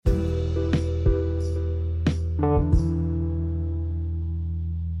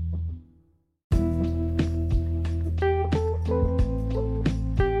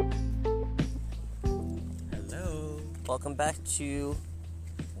welcome back to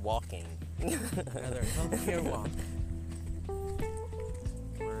walking. Another healthier walk.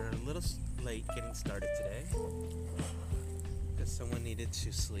 We're a little late getting started today because someone needed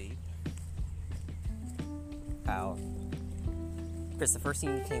to sleep. Wow. Chris, the first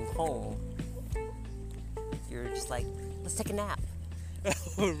thing you came home, you were just like, let's take a nap.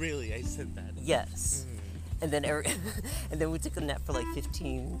 Oh, really? I said that? Yes. And then and then we took a nap for like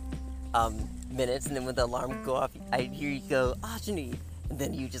 15 minutes, and then when the alarm would go off, I'd hear you go, Ajani, and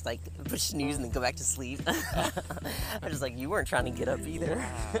then you just like push snooze and then go back to sleep. I was just like, you weren't trying to get up either.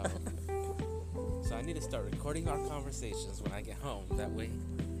 Wow. So I need to start recording our conversations when I get home. That way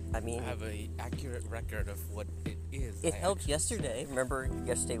I mean, I have an accurate record of what it is. it helped yesterday. Remember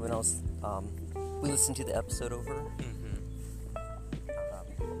yesterday when I was, we listened to the episode over?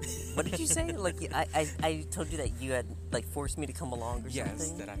 What did you say? Like, I told you that you had, like, forced me to come along or something?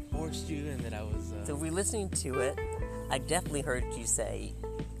 Yes, that I forced you and that I was... So we listening to it, I definitely heard you say,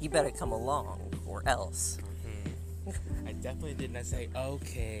 you better come along, or else. I definitely did not say,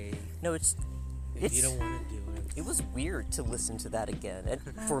 okay, No, if you don't want to do it. it was weird to listen to that again. And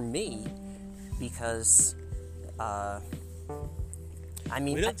for me, because, I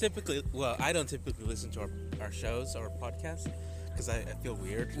mean... I don't typically listen to our shows or podcasts because I feel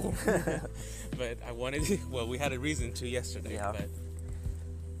weird. But I wanted to, we had a reason to yesterday. Yeah. But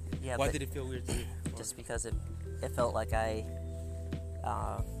Yeah, why but did it feel weird to you? just because it felt like I,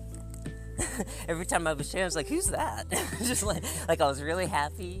 every time I was sharing, I was like, who's that? Just like I was really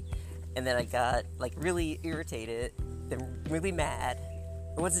happy, and then I got like really irritated, then really mad,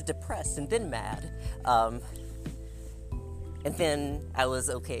 or was it depressed and then mad, and then I was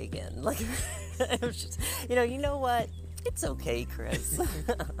okay again. Like, it was just, you know what? It's okay, Chris.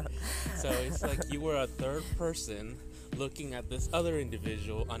 So it's like you were a third person looking at this other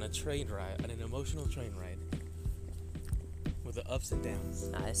individual on a train ride, on an emotional train ride, with the ups and downs.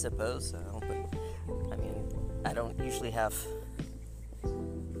 I suppose so, but I mean, I don't usually have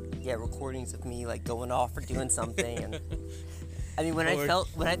recordings of me like going off or doing something, and I mean when I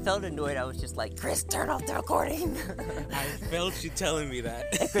felt annoyed, I was just like, Chris, turn off the recording. I felt you telling me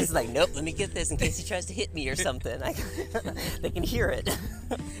that. And Chris is like, nope, let me get this in case he tries to hit me or something. They can hear it.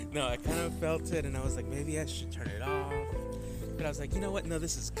 No, I kind of felt it, and I was like, maybe I should turn it off. But I was like, you know what? No,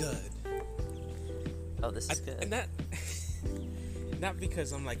 this is good. Oh, this is good. And not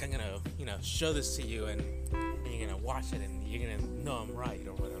because I'm like, I'm gonna, show this to you, and you're gonna watch it, and you're gonna know I'm right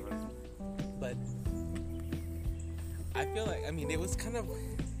or whatever. But I feel like, it was kind of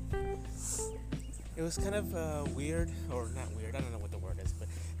weird, or not weird. I don't know what the word is, but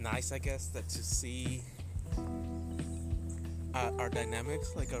nice, I guess, that to see our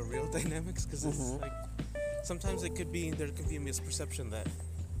dynamics, like our real dynamics, because it's like sometimes there could be a misperception that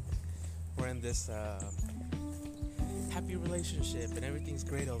we're in this happy relationship and everything's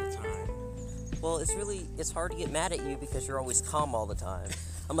great all the time. Well, it's hard to get mad at you because you're always calm all the time.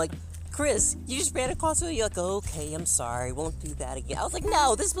 I'm like, Chris, you just ran across me. You're like, okay, I'm sorry, won't do that again. I was like,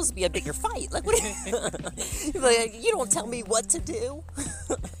 no, this is supposed to be a bigger fight. Like, what? You're like, you don't tell me what to do.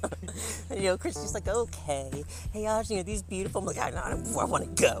 And, Chris is just like, okay, hey, these beautiful. I'm like, I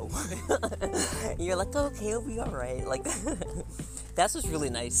want to go. And you're like, okay, it'll be all right. Like, that's what's really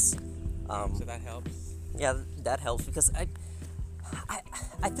nice. So that helps. Yeah, that helps because I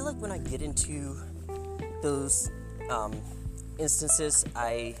feel like when I get into those instances,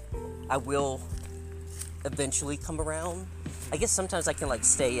 I will eventually come around. I guess sometimes I can like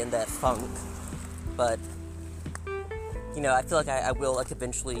stay in that funk, but I feel like I will like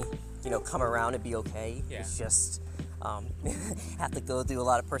eventually come around and be okay. Yeah. It's just have to go through a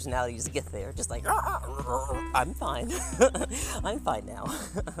lot of personalities to get there. Just like I'm fine. I'm fine now.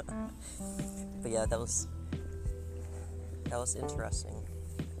 But yeah, that was interesting.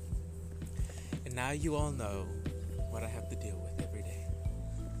 And now you all know what I have to deal with every day.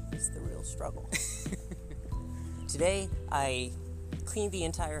 It's the real struggle. Today, I cleaned the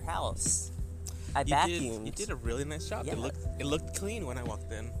entire house. I vacuumed. You did a really nice job. Yeah. It looked clean when I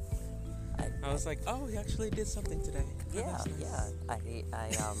walked in. I was like, oh, he actually did something today. Yeah, Nice.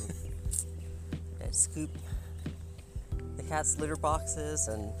 yeah. I scooped the cat's litter boxes,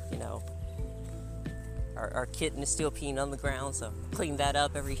 and our kitten is still peeing on the ground, so clean that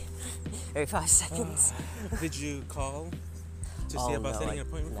up every 5 seconds. Did you call to see about setting an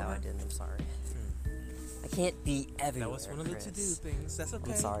appointment? No, I didn't. I'm sorry. I can't be everywhere. That was one of the to-do things. That's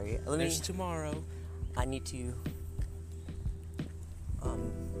okay. I'm sorry. There's tomorrow. I need to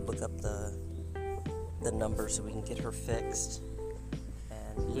look up the number so we can get her fixed.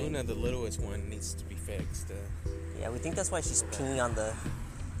 And Luna, the littlest one, needs to be fixed. Yeah, we think that's why she's peeing on the...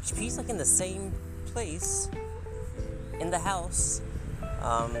 She pees like in the same place in the house,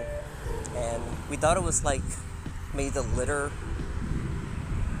 and we thought it was like maybe the litter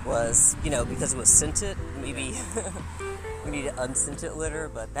was, because it was scented, maybe we needed unscented litter,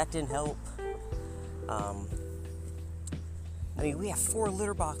 but that didn't help. We have 4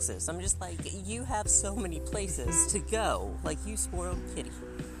 litter boxes. I'm just like, you have so many places to go. Like, you spoiled kitty.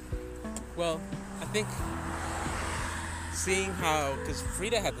 Well, I think seeing how, because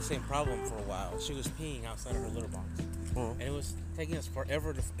Frida had the same problem for a while. She was peeing outside of her litter box. Mm-hmm. And it was taking us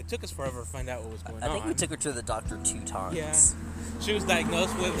forever it took us forever to find out what was going on. I think we took her to the doctor 2 times. Yeah. She was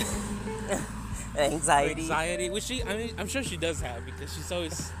diagnosed with anxiety, which I'm sure she does have, because she's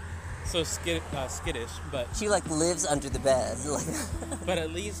always so skittish, but she lives under the bed. but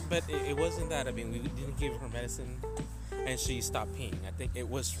it wasn't that. We didn't give her medicine, and she stopped peeing. I think it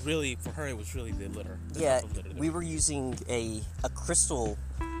was really, for her, it was really the litter. We were using a crystal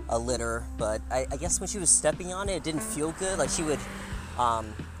litter, but I guess when she was stepping on it, it didn't feel good. Like, she would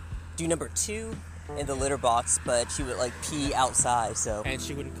do number 2 in the litter box, but she would pee outside. And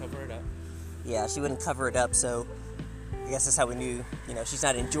she wouldn't cover it up. Yeah, she wouldn't cover it up. So I guess that's how we knew, she's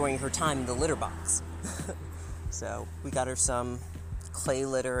not enjoying her time in the litter box. So we got her some clay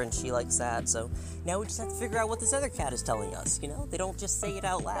litter, and she likes that. So now we just have to figure out what this other cat is telling us. They don't just say it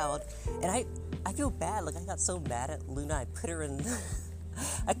out loud. And I feel bad. I got so mad at Luna. I put her in...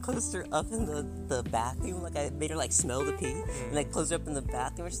 I closed her up in the bathroom. I made her smell the pee. And I closed her up in the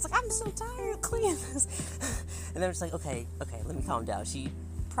bathroom. And she's like, I'm so tired of cleaning this. And then I'm just like, okay, let me calm down. She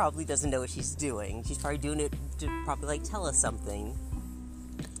probably doesn't know what she's doing. She's probably doing it to probably tell us something.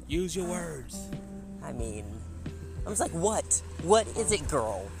 Use your words. I'm just like, what? What is it,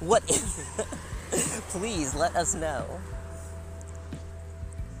 girl? What is it? Please let us know.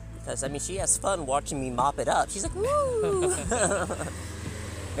 Because, she has fun watching me mop it up. She's like, woo!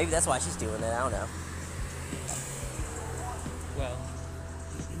 Maybe that's why she's doing it. I don't know. Well,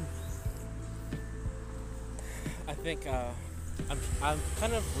 I think I'm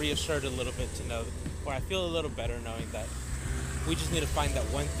kind of reassured a little bit to know, or I feel a little better knowing that we just need to find that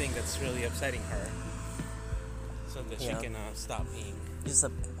one thing that's really upsetting her, so that she can stop peeing. Just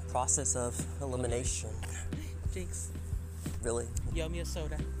a process of elimination. Jinx. Really? Yell me a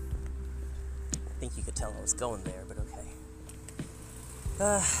soda. I think you could tell I was going there, but okay.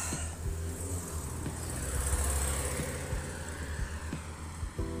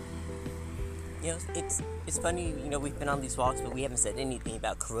 It's funny, we've been on these walks, but we haven't said anything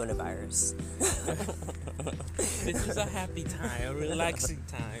about coronavirus. This is a happy time, a relaxing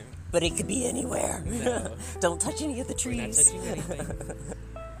time. But it could be anywhere. No. Don't touch any of the trees. We're not touching anything.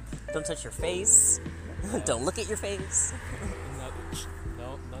 Don't touch your face. No. Don't look at your face.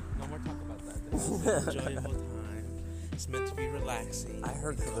 No more talk about that. This is an enjoyable time. It's meant to be relaxing. I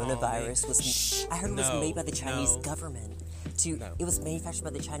heard coronavirus was made by the Chinese government. It was manufactured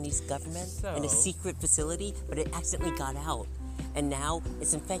by the Chinese government in a secret facility, but it accidentally got out. And now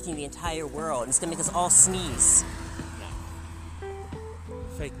it's infecting the entire world, and it's going to make us all sneeze. No.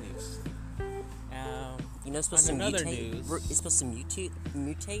 Fake news. It's supposed to mutate. It's supposed to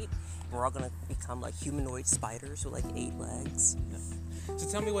mutate. We're all going to become humanoid spiders with 8 legs. No. So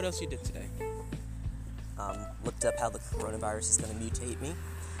tell me what else you did today. Looked up how the coronavirus is going to mutate me.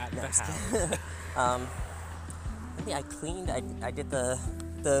 At the house. I cleaned. I did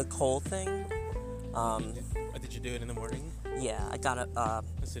the cold thing. Did you do it in the morning? Yeah, I got up.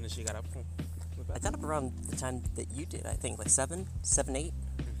 As soon as you got up. I got up around the time that you did. I think 7, 8.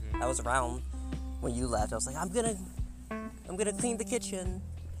 Mm-hmm. I was around when you left. I was like, I'm gonna clean the kitchen.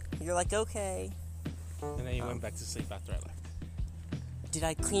 And you're like, okay. And then you went back to sleep after I left. Did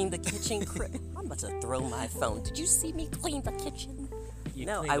I clean the kitchen? I'm about to throw my phone. Did you see me clean the kitchen?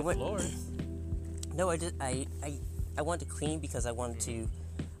 No, I went. Floor. No, I did. I wanted to clean because I wanted to.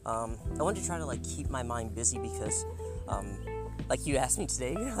 I wanted to try to keep my mind busy because, you asked me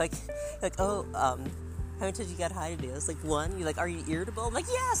today. You're like, oh, how many times you got high today? I was like, 1. You're like, are you irritable? I'm like,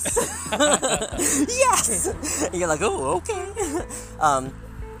 yes, yes. And you're like, oh, okay.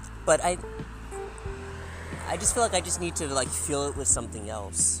 But I just feel like I just need to fill it with something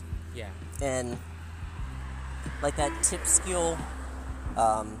else. Yeah. And that tip skill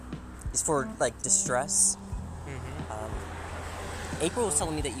is for distress. Mm-hmm. April was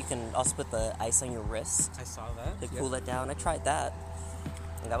telling me that you can also put the ice on your wrist. I saw that. To cool that down. I tried that.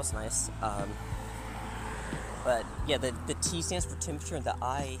 And that was nice. But yeah, the T stands for temperature, and the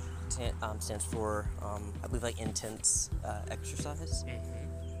I stands for I believe intense exercise.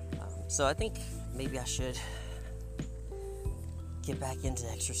 Mm-hmm. So I think maybe I should get back into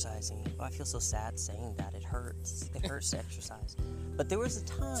exercising. Oh, I feel so sad saying that. It hurts. It hurts to exercise. But there was a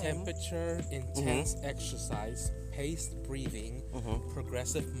time. Temperature, intense exercise, Paced breathing,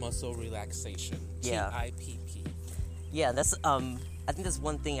 progressive muscle relaxation. Yeah. TIPP. Yeah, that's I think that's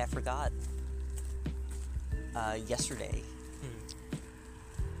one thing I forgot yesterday.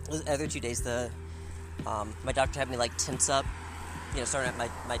 The other 2 days, my doctor had me like tense up, starting at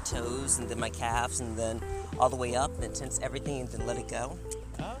my toes and then my calves and then all the way up and tense everything and then let it go.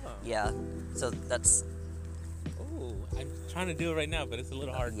 Oh. Yeah, so that's. Ooh, I'm trying to do it right now, but it's a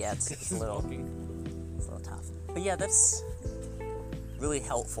little hard. Yeah, it's a little tough. But yeah, that's really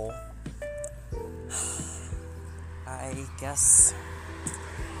helpful. I guess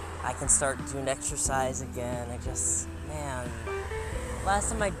I can start doing exercise again. Man,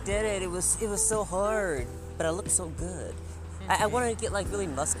 last time I did it, it was so hard, but I looked so good. I wanted to get like really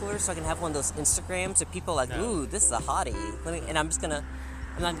muscular so I can have one of those Instagrams so people are like, ooh, this is a hottie. And I'm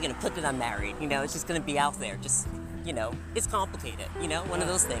not gonna put that I'm married. It's just gonna be out there. Just it's complicated. One of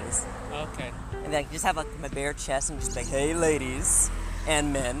those things. Okay. And then I can just have like my bare chest and just be like, hey, ladies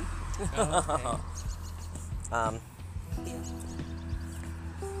and men. Okay.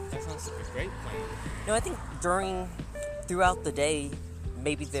 That sounds like a great plan. I think throughout the day,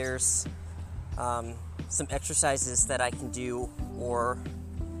 maybe there's some exercises that I can do or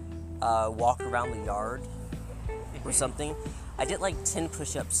walk around the yard or something. I did like 10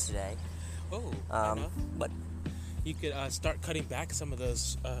 push-ups today. Oh, What? You could start cutting back some of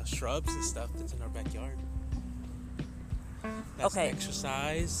those shrubs and stuff that's in our backyard. That's Okay. an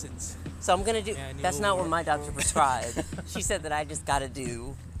exercise. So I'm gonna do. Manual That's not what work. my doctor prescribed. She said that I just gotta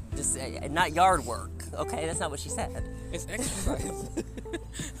do not yard work. Okay, that's not what she said. It's exercise.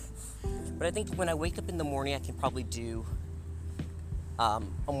 But I think when I wake up in the morning, I can probably do a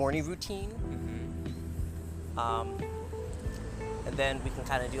morning routine. And then we can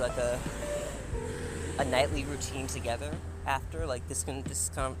kind of do like a nightly routine together after. Like this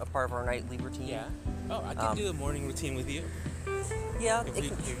is kind of a part of our nightly routine. Yeah. Oh, I can do a morning routine with you. Yeah.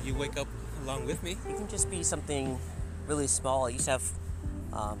 If you wake up along with me. It can just be something really small. I used to have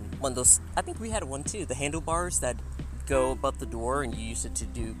one of those. I think we had one too. The handlebars that go above the door, and you use it to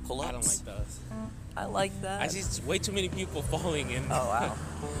do pull-ups. I don't like those. I like that. I see way too many people falling and Oh wow.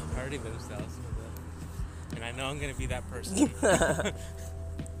 hurting themselves with it. And I know I'm going to be that person.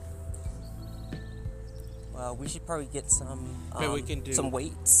 Well, we should probably get some Maybe we can do- some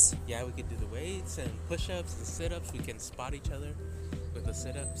weights. Yeah, we can do the weights and push-ups and sit-ups. We can spot each other with the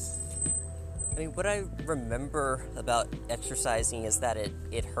sit-ups. I mean, what I remember about exercising is that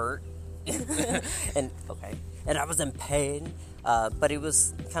it hurt, and I was in pain, but it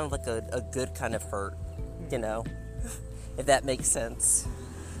was kind of like a good kind of hurt, if that makes sense,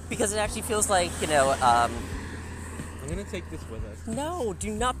 because it actually feels like I'm going to take this with us. No, do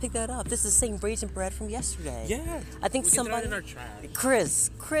not pick that up. This is the same raisin bread from yesterday. Yeah. I think we can somebody. throw it in our trash.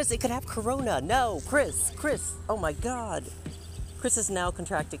 Chris, it could have corona. No, Chris. Oh my God. Chris has now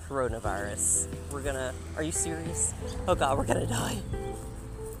contracted coronavirus. Are you serious? Oh God, we're gonna die.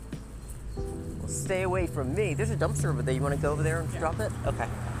 Well, stay away from me. There's a dumpster over there. You wanna go over there and drop it? Okay.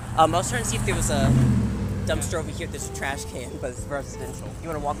 I was trying to see if there was a dumpster over here. There's a trash can, but it's residential. You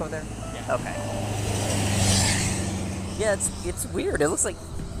wanna walk over there? Yeah. Okay. Yeah, it's weird. It looks like,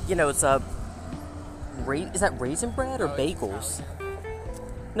 it's a. Is that raisin bread or bagels?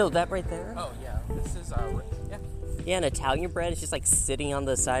 No, that right there. Oh, yeah. This is, yeah. Yeah, an Italian bread is just like sitting on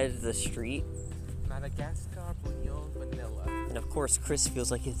the side of the street. Madagascar Bouillon Vanilla. And of course, Chris feels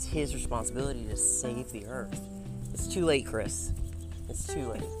like it's his responsibility to save the earth. It's too late, Chris. It's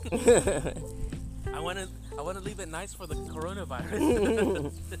too late. I want to leave it nice for the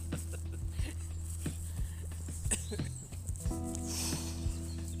coronavirus.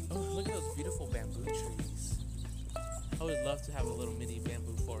 Oh, look at those beautiful bamboo trees. I would love to have a little mini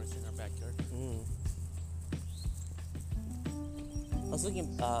bamboo forest in our backyard. I was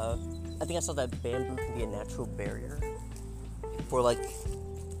looking, I think I saw that bamboo can be a natural barrier for I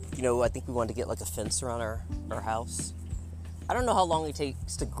think we wanted to get like a fence around our house. I don't know how long it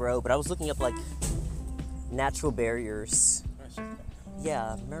takes to grow, but I was looking up like natural barriers.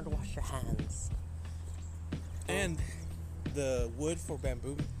 Yeah, remember to wash your hands. And the wood for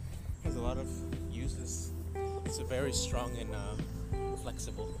bamboo has a lot of uses. It's a very strong and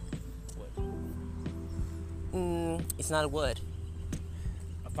flexible wood. It's not a wood.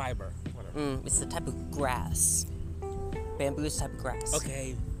 A fiber, whatever. It's a type of grass. Bamboo is a type of grass.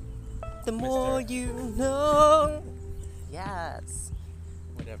 Okay. The more you know. Yes.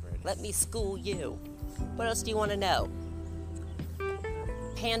 Whatever it is. Let me school you. What else do you want to know?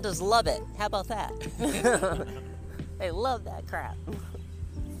 Pandas love it. How about that? They love that crap.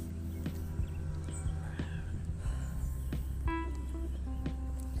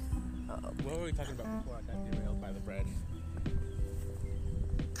 What were we talking about before I got derailed by the bread.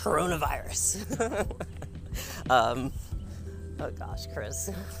 Coronavirus. Oh gosh, Chris.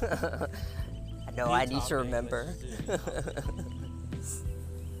 I know I need to remember.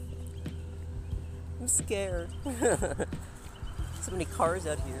 I'm scared. So many cars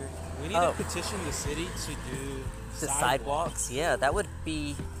out here. We need to petition the city to do The sidewalks, yeah, that would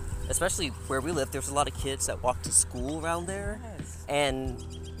be, especially where we live, there's a lot of kids that walk to school around there. Yes. And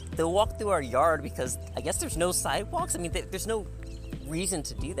they'll walk through our yard because I guess there's no sidewalks. I mean, there's no reason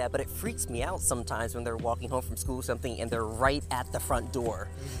to do that, but it freaks me out sometimes when they're walking home from school or something and they're right at the front door,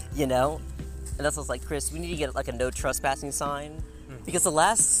 you know? And that's what's like, Chris, we need to get like a no trespassing sign. Because the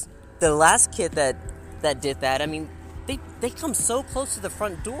last kid that did that, I mean, they come so close to the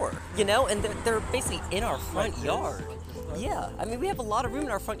front door, you know, and they're basically in our front yard. Yeah, I mean, we have a lot of room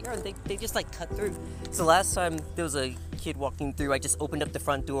in our front yard, and they just like cut through. So last time there was a kid walking through, I just opened up the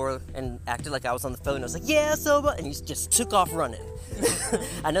front door and acted like I was on the phone. I was like, yeah, so, and he just took off running.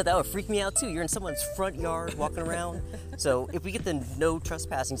 I know that would freak me out too. You're in someone's front yard walking around. So if we get the no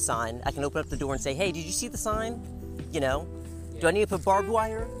trespassing sign, I can open up the door and say, hey, did you see the sign? You know, do I need to put barbed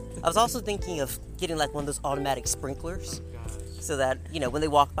wire? I was also thinking of getting like one of those automatic sprinklers. So that, you know, when they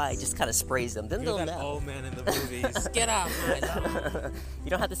walk by, it just kind of sprays them. Then You're they'll that know. old man in the movies. Get out, man.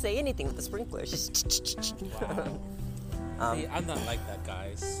 You don't have to say anything with the sprinkler. It's just... Wow. See, I'm not like that,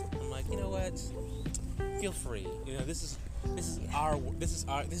 guys. I'm like, you know what? Feel free. You know, this is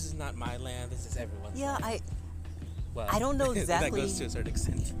not my land. This is everyone's Yeah, land. I don't know exactly. That goes to a certain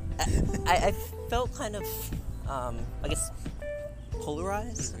extent. I felt kind of, I guess,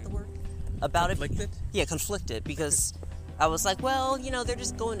 polarized, is that the word? About Conflicted? it. Yeah, conflicted, because I was like, well, you know, they're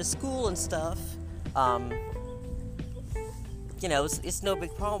just going to school and stuff. You know, it's no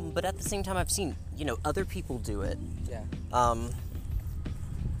big problem, but at the same time, I've seen, you know, other people do it. Yeah. Oh.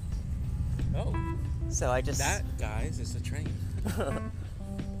 So I just... That, guys, is a train.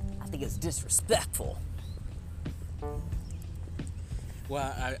 I think it's disrespectful.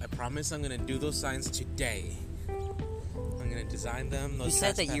 Well, I promise I'm going to do those signs today. I'm going to design them. You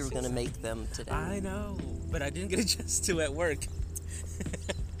said that you were going to make them today. I know, but I didn't get a chance to at work.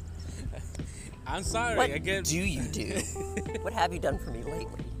 I'm sorry. What do you do? What have you done for me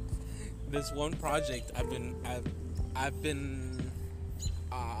lately? This one project I've been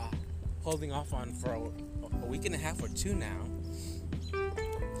holding off on for a week and a half or two now,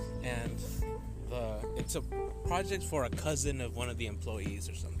 and it's a project for a cousin of one of the employees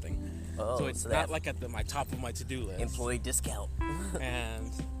or something. Oh, so it's not like at my top of my to-do list. Employee discount. And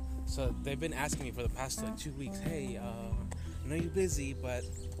so they've been asking me for the past like 2 weeks, hey, I know you're busy, but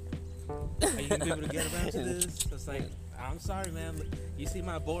are you gonna be able to get around to this? It's like, I'm sorry, man. You see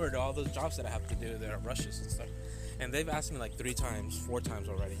my board, all those jobs that I have to do, there are rushes and stuff. And they've asked me like 4 times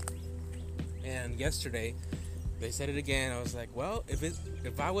already. And yesterday, they said it again. I was like, well,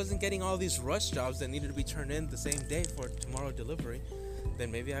 if I wasn't getting all these rush jobs that needed to be turned in the same day for tomorrow delivery,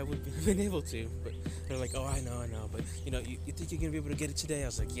 then maybe I would have been able to. But they're like, oh, I know. But, you know, you think you're going to be able to get it today? I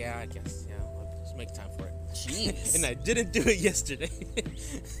was like, yeah, I guess. Yeah, I'll just make time for it. Jeez. And I didn't do it yesterday.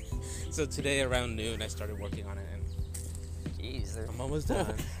 So today around noon, I started working on it. And jeez, I'm almost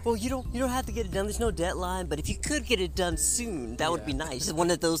done. Well, you don't have to get it done. There's no deadline, but if you could get it done soon, that would be nice. It's one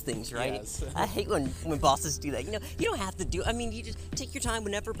of those things, right? Yes. I hate when bosses do that. You know, you don't have to do. I mean, you just take your time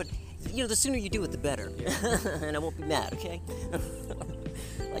whenever, but you know, the sooner you do it, the better. Yeah. And I won't be mad, okay?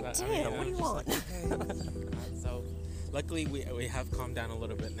 Like, damn, what do you want? Like, okay. So, luckily we have calmed down a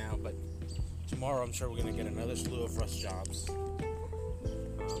little bit now, but tomorrow I'm sure we're gonna get another slew of rush jobs.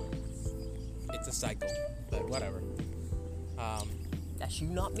 It's a cycle, but whatever. That's you,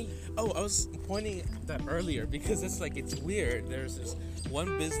 not me. Oh, I was pointing at that earlier because it's weird. There's this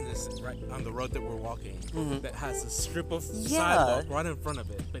one business right on the road that we're walking that has a strip of sidewalk right in front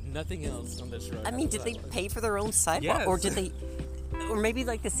of it, but nothing else on this road. I mean, did they pay for their own sidewalk, Yes. or did they? Or maybe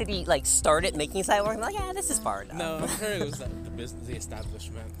like the city like started making sidewalk and like, yeah, this is far enough. No, I'm sure it was the business, the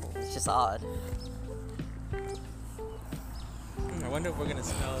establishment. It's just odd. I wonder if we're gonna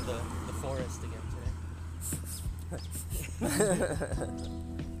smell the forest again today.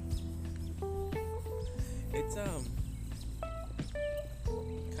 It's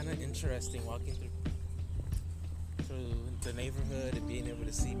kind of interesting walking through the neighborhood and being able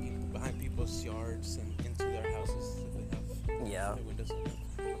to see people behind people's yards and into their houses if they have their windows open.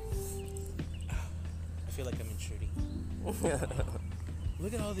 I feel like I'm intruding.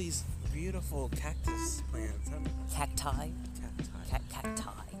 Look at all these beautiful cactus plants. Cacti. Cacti.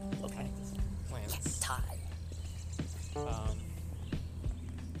 Okay. Plants. Cacti.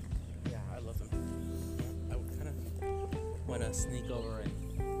 Yeah, I love them. I kind of want to sneak over and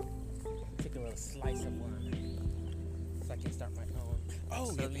take a little slice of one. can start my own.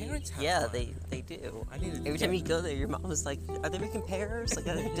 Oh, your parents have Yeah, one. they do. I need to Every time you go there, your mom was like, "Are they making pears? Like,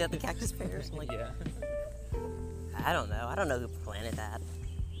 are they the cactus pears?" I'm like, Yeah. I don't know. I don't know who planted that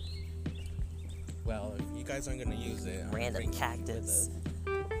Well, if you guys aren't gonna use it, I'm random bringing it with cactus. us.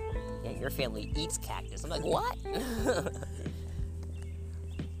 Yeah, your family eats cactus. I'm like, what?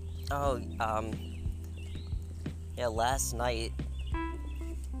 Oh, yeah. Last night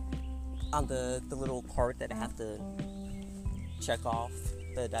on the little card that I have to check off,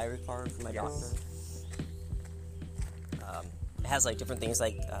 the diary card for my doctor. It has like different things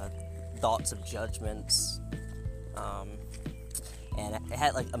like thoughts of judgments, and it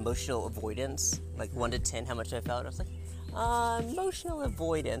had like emotional avoidance, like 1 to 10, how much I felt. I was like, emotional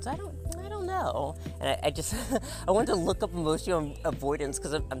avoidance. I don't know. And I just I wanted to look up emotional avoidance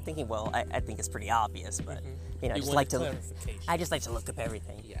because I'm thinking, well, I think it's pretty obvious, but you know, I just like to look up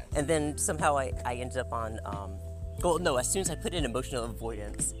everything. Yes. And then somehow I ended up on. Well, no, as soon as I put in emotional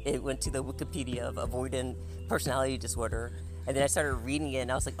avoidance, it went to the Wikipedia of avoidant personality disorder. And then I started reading it,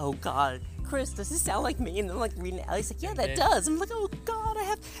 and I was like, oh, God, Chris, does this sound like me? And I'm like reading it. Ellie's like, yeah, that does. I'm like, oh, God, I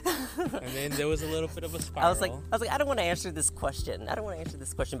have... And then there was a little bit of a spiral. I was like, I don't want to answer this question. I don't want to answer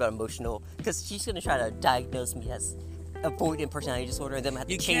this question about emotional, because she's going to try to diagnose me as avoidant personality disorder, and then I have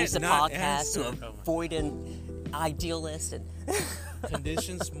to change the podcast to avoidant idealist. And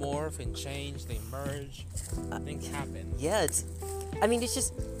conditions morph and change, they merge, things happen. Yeah, it's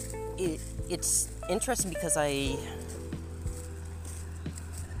just, it's interesting because I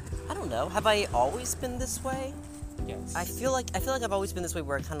don't know, have I always been this way? Yes. I feel like I've always been this way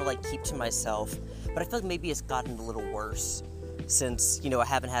where I kind of like keep to myself, but I feel like maybe it's gotten a little worse since, you know, I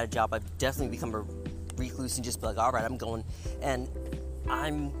haven't had a job. I've definitely become a recluse and just be like, all right, I'm going, and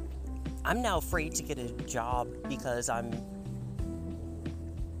I'm now afraid to get a job because I'm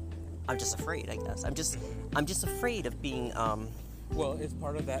just afraid, I guess. I'm just afraid of being well, it's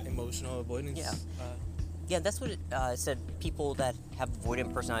part of that emotional avoidance. Yeah. Yeah, that's what it said. People that have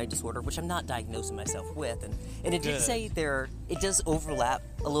avoidant personality disorder, which I'm not diagnosing myself with, and it did say it does overlap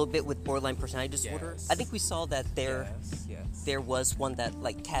a little bit with borderline personality disorder. Yes. I think we saw that there was one that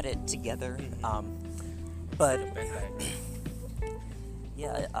like had it together, but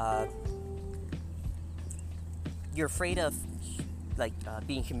yeah, you're afraid of like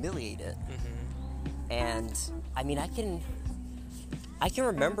being humiliated, and I mean I can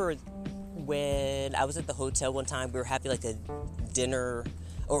remember. When I was at the hotel one time, we were having like a dinner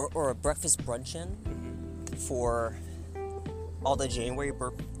or a breakfast bruncheon for all the January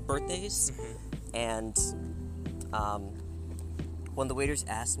birthdays, and one of the waiters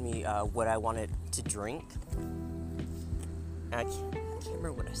asked me what I wanted to drink, and I can't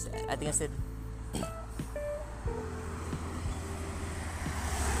remember what I said. I think I said,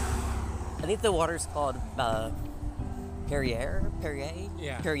 I think the water's called Perrier,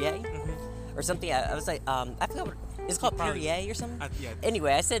 or something. I was like, I forgot what it's called, Perrier or something.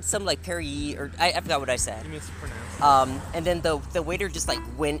 Anyway, I said something like Perrier, or I forgot what I said. You mispronounce. And then the waiter just like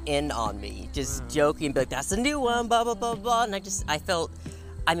went in on me, just joking, but like, that's a new one, blah blah blah blah. And I felt,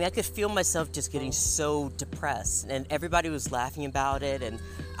 I could feel myself just getting so depressed, and everybody was laughing about it, and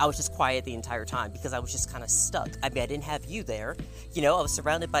I was just quiet the entire time because I was just kind of stuck. I didn't have you there, you know. I was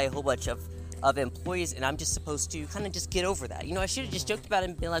surrounded by a whole bunch of employees, and I'm just supposed to kind of just get over that. You know, I should have just joked about it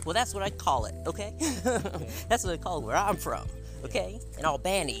and been like, well, that's what I call it, okay? That's what I call it where I'm from, okay? In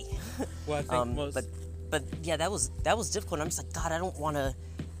Albany. Well, I think but yeah, that was difficult. And I'm just like, God, I don't want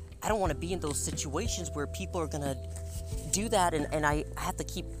to be in those situations where people are gonna do that, and I have to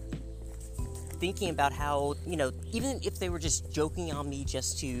keep thinking about how, you know, even if they were just joking on me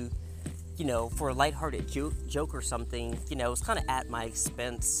just to, you know, for a lighthearted joke or something, you know, it was kind of at my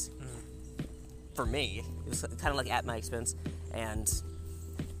expense. For me, it was kind of like at my expense, and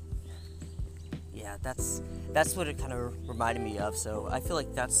yeah, that's what it kind of reminded me of. So I feel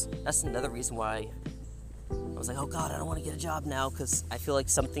like that's another reason why I was like, oh God, I don't want to get a job now, because I feel like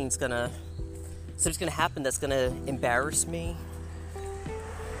something's gonna happen that's gonna embarrass me.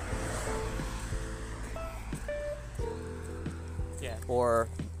 Yeah. Or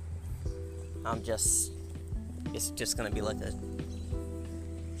it's just gonna be like a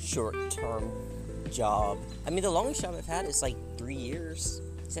short-term job. I mean, the longest job I've had is like 3 years.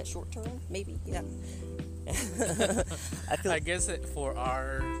 Is that short term? Maybe, yeah. I guess for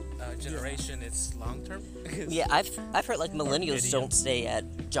our generation, it's long term. Yeah, I've heard like millennials don't stay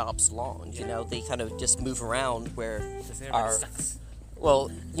at jobs long. You know, they kind of just move around where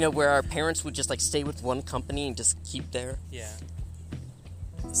where our parents would just like stay with one company and just keep there. Yeah.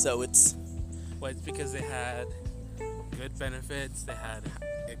 So it's because they had good benefits, they had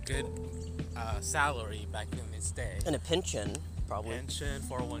a good salary back in its day. And a pension, probably. Pension,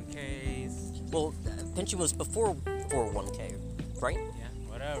 401ks. Well, pension was before 401k, right? Yeah,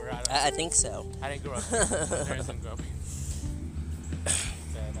 whatever. I think so. I didn't grow up here. My parents didn't grow up here.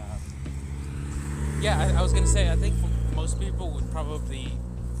 Yeah, I was going to say, I think most people would probably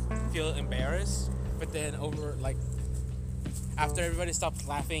feel embarrassed, but then after everybody stops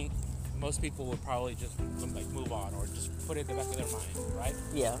laughing, most people would probably just move on or just put it in the back of their mind, right?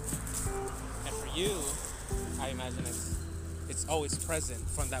 Yeah. And for you, I imagine it's always present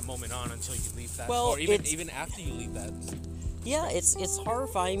from that moment on until you leave that, or even after you leave that. Yeah, it's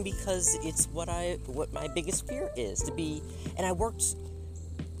horrifying because it's what my biggest fear is to be, and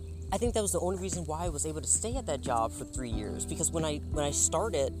I think that was the only reason why I was able to stay at that job for 3 years, because when I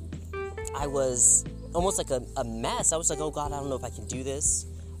started, I was almost like a mess. I was like, oh God, I don't know if I can do this.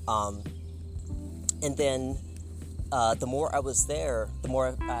 And then the more I was there, the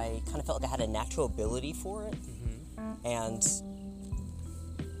more I kind of felt like I had a natural ability for it. Mm-hmm. And,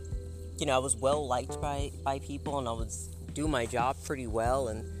 I was well liked by people, and I was doing my job pretty well.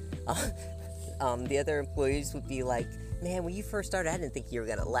 And the other employees would be like, man, when you first started, I didn't think you were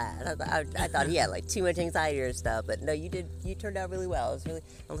going to last. I thought he had too much anxiety or stuff, but no, you turned out really well.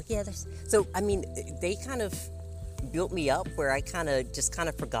 I'm like, yeah, so, I mean, they kind of built me up where I kind of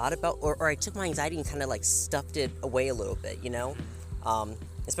forgot about, or I took my anxiety and kind of stuffed it away a little bit,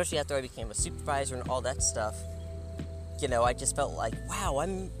 especially after I became a supervisor and all that stuff. I just felt like, wow,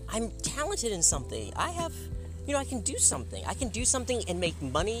 I'm talented in something. I have, I can do something. I can do something and make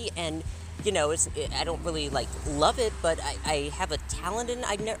money, and I don't really love it, but I have a talent, and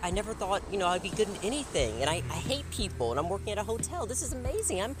I never thought I'd be good in anything. And I hate people, and I'm working at a hotel. This is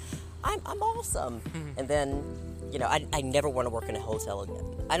amazing. I'm awesome. Mm-hmm. And then I never want to work in a hotel again.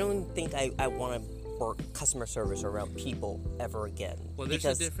 I don't think I want to work customer service or around people ever again. Well, there's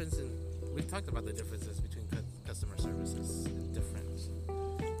a difference we've talked about the differences between customer services in different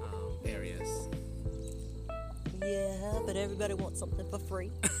areas. Yeah, but everybody wants something for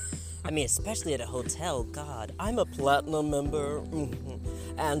free. I mean, especially at a hotel. God, I'm a platinum member.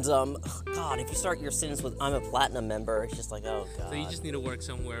 Mm-hmm. And, God, if you start your sentence with, I'm a platinum member, it's just like, oh, God. So you just need to work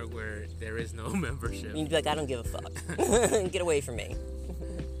somewhere where there is no membership. You need to be like, I don't give a fuck. Get away from me.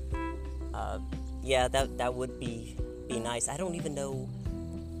 Yeah, that would be nice. I don't even know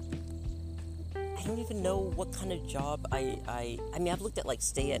what kind of job I mean, I've looked at,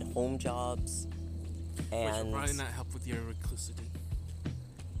 stay-at-home jobs. And which will probably not help with your reclusivity.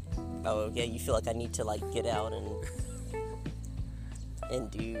 Oh, yeah, you feel like I need to, get out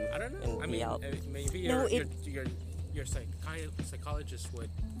and do... I don't know. Maybe your psychologist would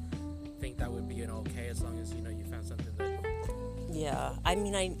think that would be an okay as long as, you found something that... Yeah, I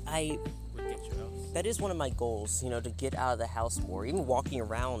mean, I would get you out. That is one of my goals, to get out of the house more. Even walking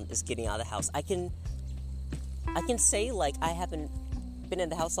around is getting out of the house. I can say, I haven't been in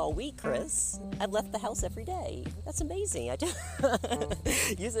the house all week, Chris. I've left the house every day. That's amazing.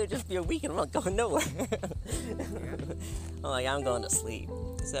 Usually it'd just be a week and I'm not going nowhere. I'm going to sleep.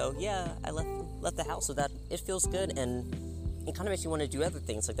 So yeah, I left the house, so that it feels good, and it kind of makes you want to do other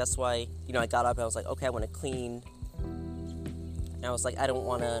things. That's why I got up and I was like, okay, I want to clean. And I was like, I don't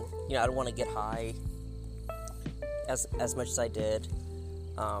want to get high as much as I did.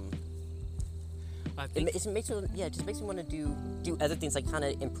 It just makes me want to do other things, kind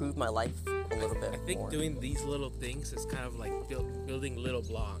of improve my life a little bit. I think more. Doing these little things is kind of like building little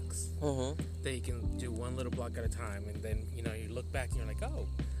blocks. Mm-hmm. That you can do one little block at a time, and then you look back and you're like, oh,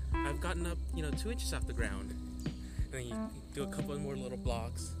 I've gotten up 2 inches off the ground, and then you do a couple more little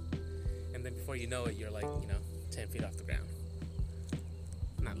blocks, and then before you know it, you're 10 feet off the ground.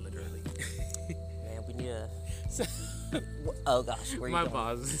 Not literally. Man, we need a... Oh gosh, where are you My going?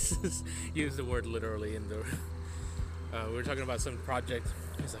 boss used the word literally in the... we were talking about some project.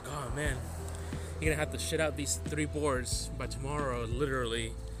 He's like, oh man, you're gonna have to shit out these 3 boards by tomorrow,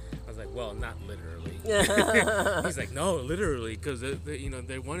 literally. I was like, well, not literally. He's like, no, literally, because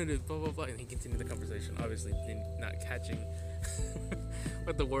they wanted it, blah blah blah, and he continued the conversation, obviously not catching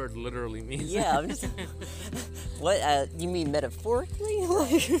what the word literally means. Yeah, I'm just... What, you mean metaphorically?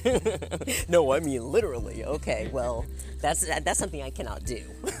 No, I mean literally. Okay, well, that's something I cannot do.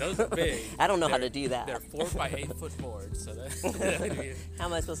 Those are big. I don't know how to do that. They're 4 by 8 foot boards, so that... How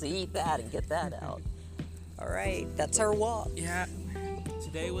am I supposed to eat that and get that out? All right, that's our walk. Yeah,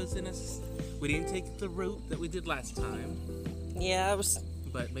 today was we didn't take the route that we did last time. Yeah, I was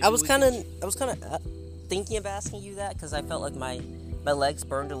kind of thinking of asking you that because I felt like my legs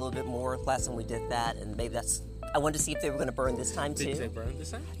burned a little bit more last time we did that, and maybe I wanted to see if they were going to burn this time too. Did they burn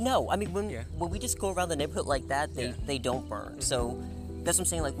this time? No, I mean when we just go around the neighborhood like that, they don't burn. Mm-hmm. So That's what I'm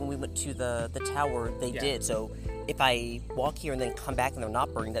saying. Like when we went to the tower, they did. So if I walk here and then come back and they're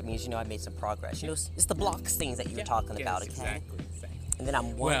not burning, that means I made some progress. It's the blocks things that you were talking about. Okay. Exactly. And then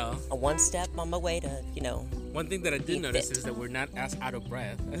I'm one step on my way to One thing that I did notice is that we're not as out of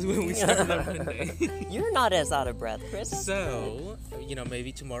breath as when we started on Monday. You're not as out of breath, Chris. So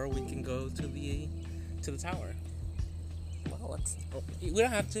maybe tomorrow we can go to the tower. Well, we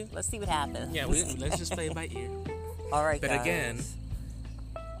don't have to. Let's see what happens. Yeah, let's just play it by ear. All right, but guys. Again,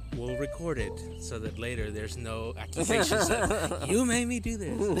 we'll record it so that later there's no accusations of you made me do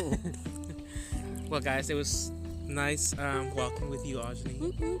this. Well, guys, it was nice walking with you,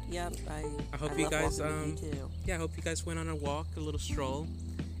 Ajani. Yeah, I hope you guys I hope you guys went on a walk, a little stroll,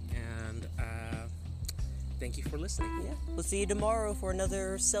 and thank you for listening. Yeah, we'll see you tomorrow for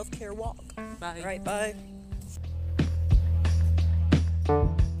another self-care walk. Bye. All right, bye.